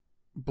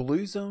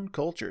Blue zone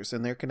cultures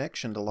and their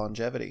connection to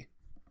longevity.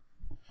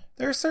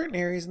 There are certain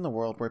areas in the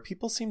world where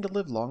people seem to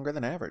live longer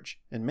than average,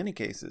 in many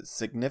cases,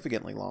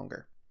 significantly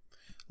longer.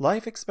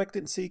 Life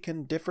expectancy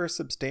can differ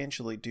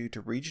substantially due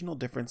to regional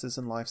differences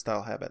in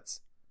lifestyle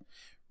habits.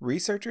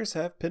 Researchers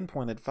have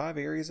pinpointed 5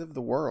 areas of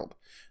the world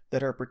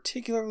that are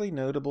particularly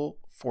notable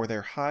for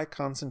their high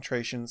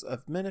concentrations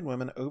of men and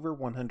women over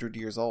 100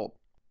 years old.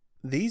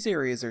 These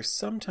areas are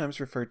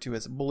sometimes referred to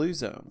as blue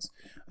zones,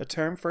 a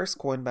term first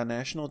coined by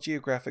National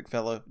Geographic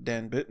fellow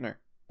Dan Buettner.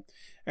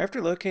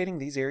 After locating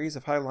these areas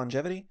of high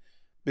longevity,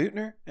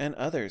 Buettner and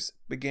others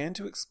began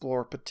to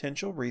explore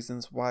potential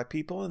reasons why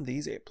people in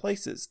these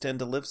places tend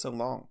to live so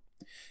long.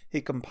 He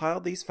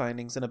compiled these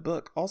findings in a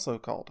book also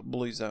called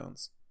Blue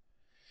Zones.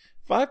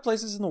 5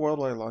 places in the world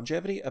where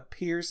longevity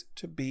appears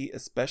to be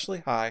especially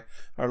high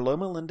are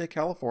Loma Linda,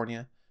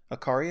 California,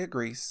 Icaria,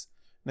 Greece,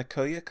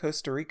 Nicoya,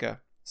 Costa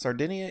Rica,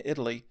 Sardinia,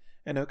 Italy,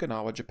 and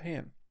Okinawa,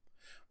 Japan.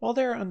 While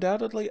there are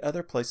undoubtedly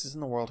other places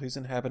in the world whose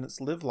inhabitants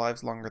live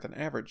lives longer than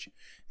average,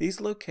 these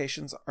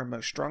locations are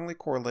most strongly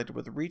correlated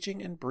with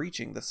reaching and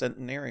breaching the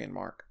centenarian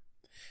mark.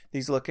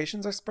 These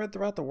locations are spread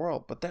throughout the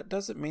world, but that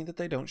doesn't mean that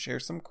they don't share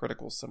some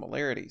critical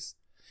similarities.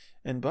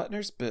 In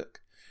Buettner's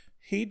book,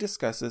 he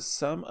discusses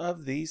some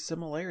of these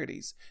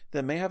similarities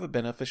that may have a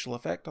beneficial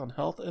effect on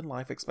health and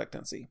life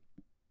expectancy.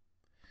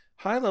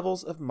 High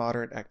levels of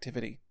moderate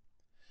activity.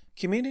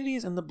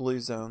 Communities in the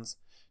blue zones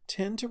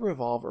tend to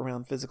revolve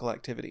around physical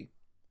activity.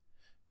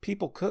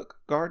 People cook,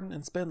 garden,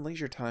 and spend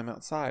leisure time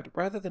outside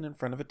rather than in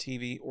front of a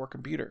TV or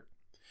computer.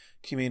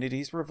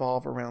 Communities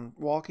revolve around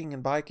walking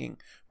and biking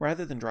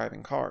rather than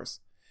driving cars.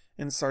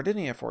 In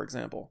Sardinia, for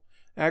example,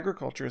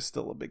 agriculture is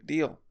still a big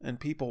deal, and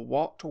people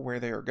walk to where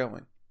they are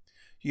going.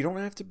 You don't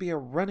have to be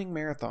running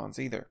marathons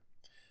either.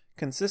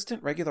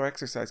 Consistent regular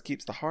exercise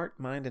keeps the heart,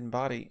 mind, and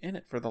body in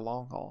it for the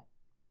long haul.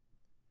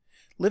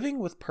 Living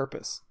with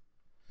purpose.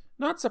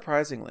 Not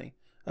surprisingly,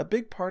 a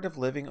big part of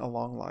living a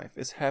long life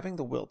is having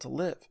the will to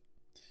live.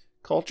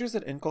 Cultures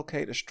that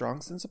inculcate a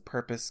strong sense of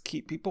purpose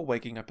keep people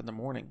waking up in the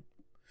morning.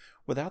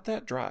 Without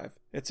that drive,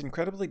 it's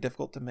incredibly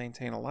difficult to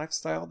maintain a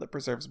lifestyle that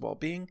preserves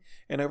well-being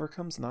and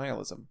overcomes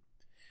nihilism.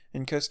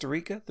 In Costa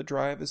Rica, the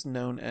drive is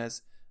known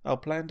as El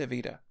Plan de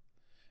Vida,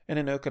 and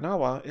in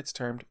Okinawa, it's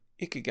termed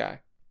Ikigai.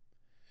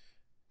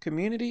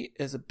 Community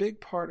is a big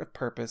part of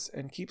purpose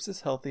and keeps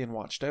us healthy and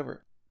watched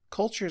over.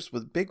 Cultures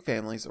with big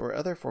families or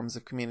other forms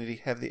of community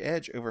have the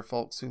edge over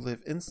folks who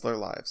live insular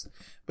lives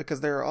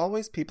because there are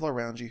always people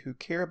around you who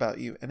care about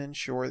you and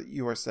ensure that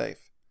you are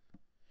safe.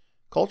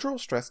 Cultural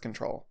stress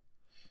control.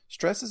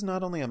 Stress is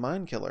not only a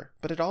mind killer,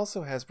 but it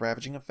also has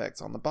ravaging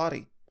effects on the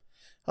body.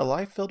 A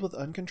life filled with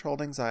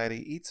uncontrolled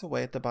anxiety eats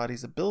away at the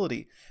body's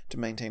ability to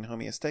maintain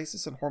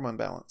homeostasis and hormone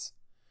balance.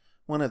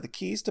 One of the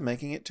keys to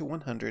making it to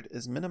 100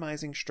 is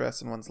minimizing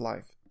stress in one's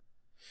life.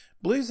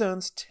 Blue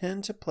zones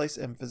tend to place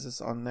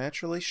emphasis on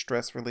naturally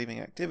stress-relieving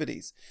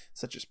activities,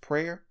 such as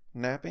prayer,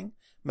 napping,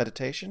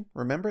 meditation,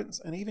 remembrance,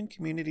 and even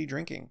community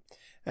drinking,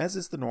 as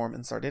is the norm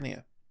in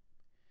Sardinia.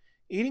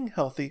 Eating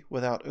healthy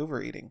without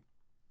overeating.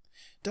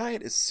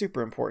 Diet is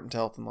super important to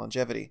health and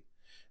longevity.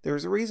 There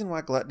is a reason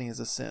why gluttony is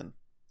a sin.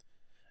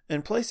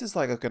 In places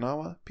like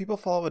Okinawa, people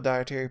follow a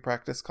dietary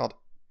practice called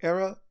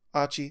Era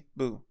Achi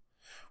Bu,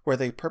 where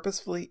they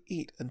purposefully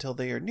eat until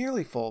they are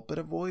nearly full but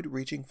avoid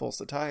reaching full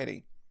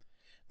satiety.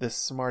 This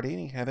smart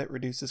eating habit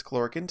reduces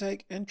caloric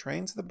intake and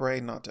trains the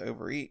brain not to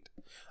overeat,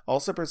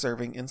 also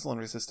preserving insulin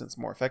resistance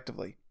more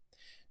effectively.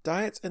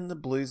 Diets in the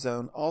blue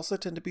zone also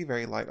tend to be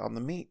very light on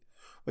the meat,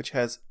 which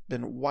has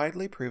been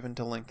widely proven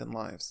to lengthen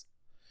lives.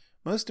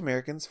 Most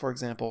Americans, for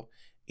example,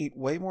 eat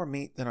way more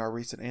meat than our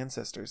recent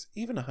ancestors,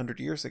 even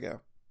 100 years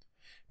ago.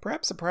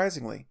 Perhaps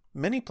surprisingly,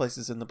 many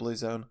places in the blue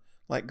zone,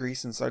 like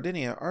Greece and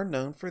Sardinia, are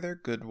known for their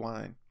good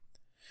wine.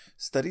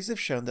 Studies have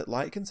shown that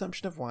light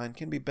consumption of wine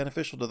can be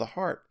beneficial to the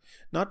heart,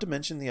 not to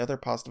mention the other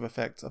positive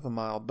effects of a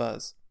mild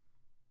buzz.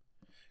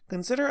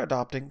 Consider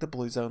adopting the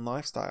Blue Zone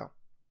lifestyle.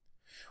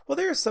 While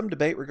there is some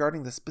debate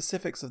regarding the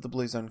specifics of the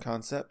Blue Zone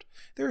concept,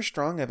 there is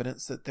strong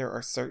evidence that there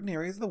are certain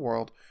areas of the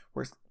world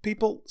where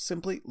people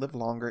simply live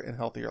longer and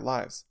healthier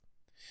lives.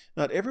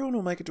 Not everyone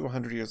will make it to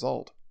 100 years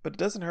old, but it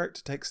doesn't hurt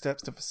to take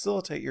steps to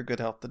facilitate your good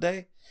health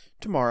today,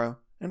 tomorrow,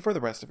 and for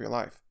the rest of your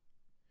life.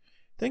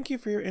 Thank you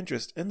for your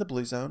interest in the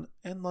Blue Zone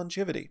and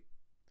longevity.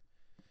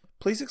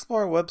 Please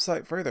explore our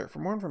website further for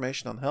more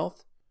information on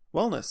health,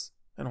 wellness,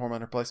 and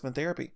hormone replacement therapy.